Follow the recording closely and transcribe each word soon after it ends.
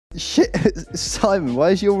Shit, Simon,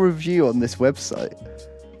 why is your review on this website?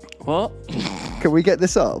 What? Can we get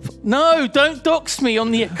this up? No, don't dox me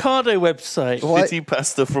on the Ocado website. Why- Shitty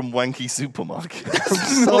pasta from wanky supermarket.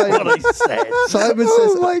 That's not what I said. Simon says,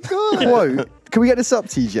 Oh my god! quote, can we get this up,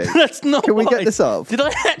 TJ? That's not Can we what get I- this up? Did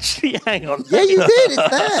I actually? Hang on. Yeah, you did. It's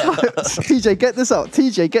there. TJ, get this up.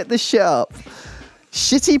 TJ, get this shit up.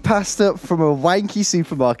 Shitty pasta from a wanky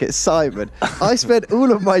supermarket. Simon, I spent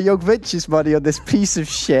all of my Young Ventures money on this piece of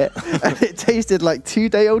shit, and it tasted like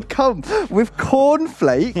 2-day-old cum with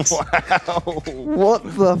cornflakes. Wow. What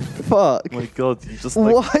the fuck? Oh my god, you just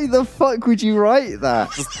like Why the fuck would you write that?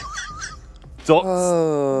 dots.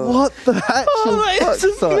 What the actual Oh, that is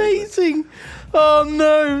fuck, Simon? amazing. Oh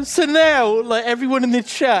no! So now, like everyone in the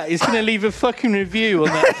chat is gonna leave a fucking review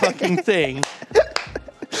on that fucking thing.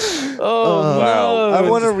 Oh Wow. no! I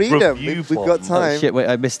want to read them. Review We've got bomb. time. Oh, shit, wait,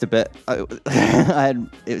 I missed a bit.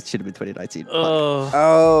 It should have been 2019. Fuck. Oh.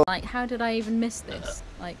 Oh, Like, how did I even miss this?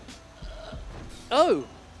 Like, Oh.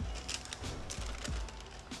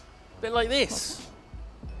 Bit like this.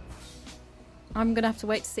 I'm gonna have to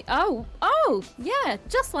wait to see. Oh, yeah,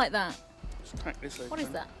 just like that. Let's crack this open. What is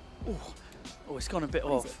that? Oh, it's gone a bit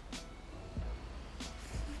off.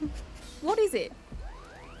 What is it?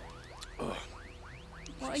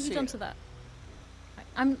 What have you see done it? to that?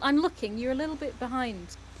 I'm looking. You're a little bit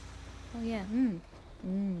behind. Oh yeah.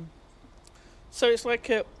 So it's like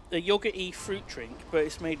a yogurt-y fruit drink, but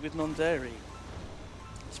it's made with non-dairy.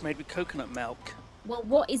 It's made with coconut milk. Well,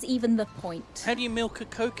 what is even the point? How do you milk a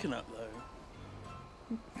coconut,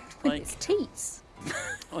 though? With Like, its teats.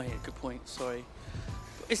 oh yeah, good point. Sorry.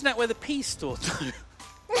 Isn't that where the pea's stored, though?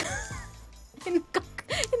 in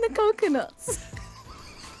the coconuts.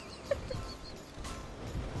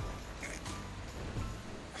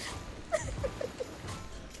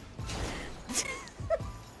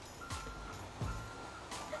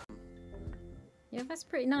 Yeah, that's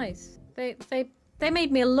pretty nice. They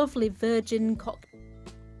made me a lovely virgin cock.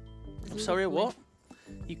 I'm sorry, what?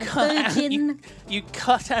 You A cut out. virgin. You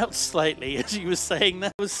cut out slightly as you were saying.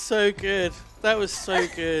 That was so good. That was so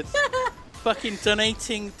good. Fucking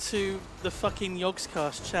donating to the fucking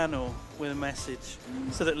Yogscast channel with a message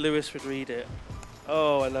so that Lewis would read it.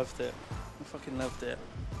 Oh, I loved it. I fucking loved it.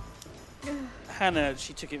 Hannah,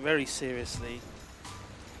 she took it very seriously.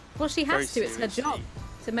 Well, she Very has to. It's her seriously. job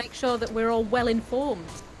to make sure that we're all well informed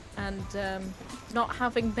and not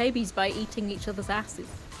having babies by eating each other's asses.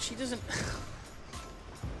 She doesn't.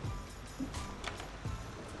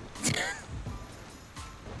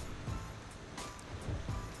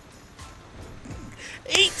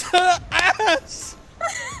 Eat her ass!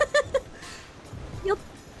 You'll-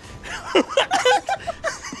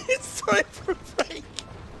 It's time for a break.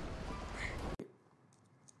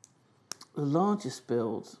 The largest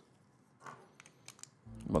build.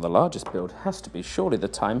 Well, the largest build has to be surely the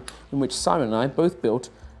time in which Simon and I both built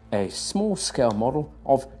a small-scale model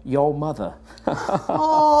of your mother.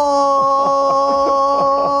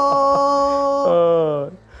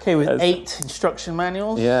 Okay, with 8 instruction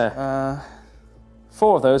manuals. Yeah.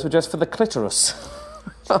 4 of those were just for the clitoris.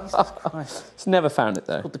 Christ. It's never found it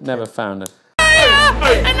though. Never found it.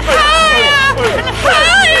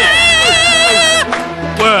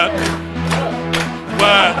 Work.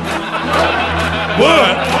 Work.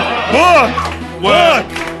 Work. Work. Work.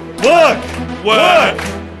 Work. Work.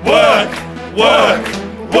 Work. Work.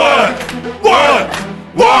 Work. Work.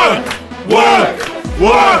 Work. Work.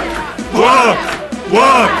 Work. Work.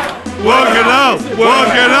 Work. Work it out. Work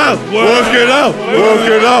it out. Work it out. Work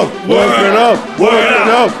it out. Work it out. Work it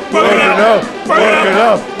out. Work it out. Work it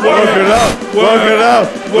out. Work it out. Work it out.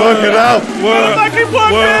 Work it out. Work.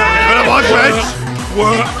 Work. Better watch it.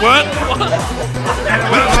 Work. What? Better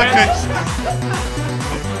watch it.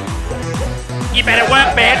 You better work,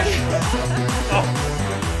 bitch.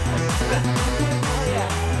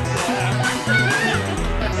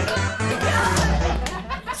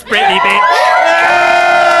 Spritly, bitch.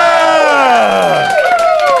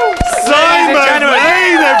 Simon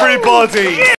Lane, everybody!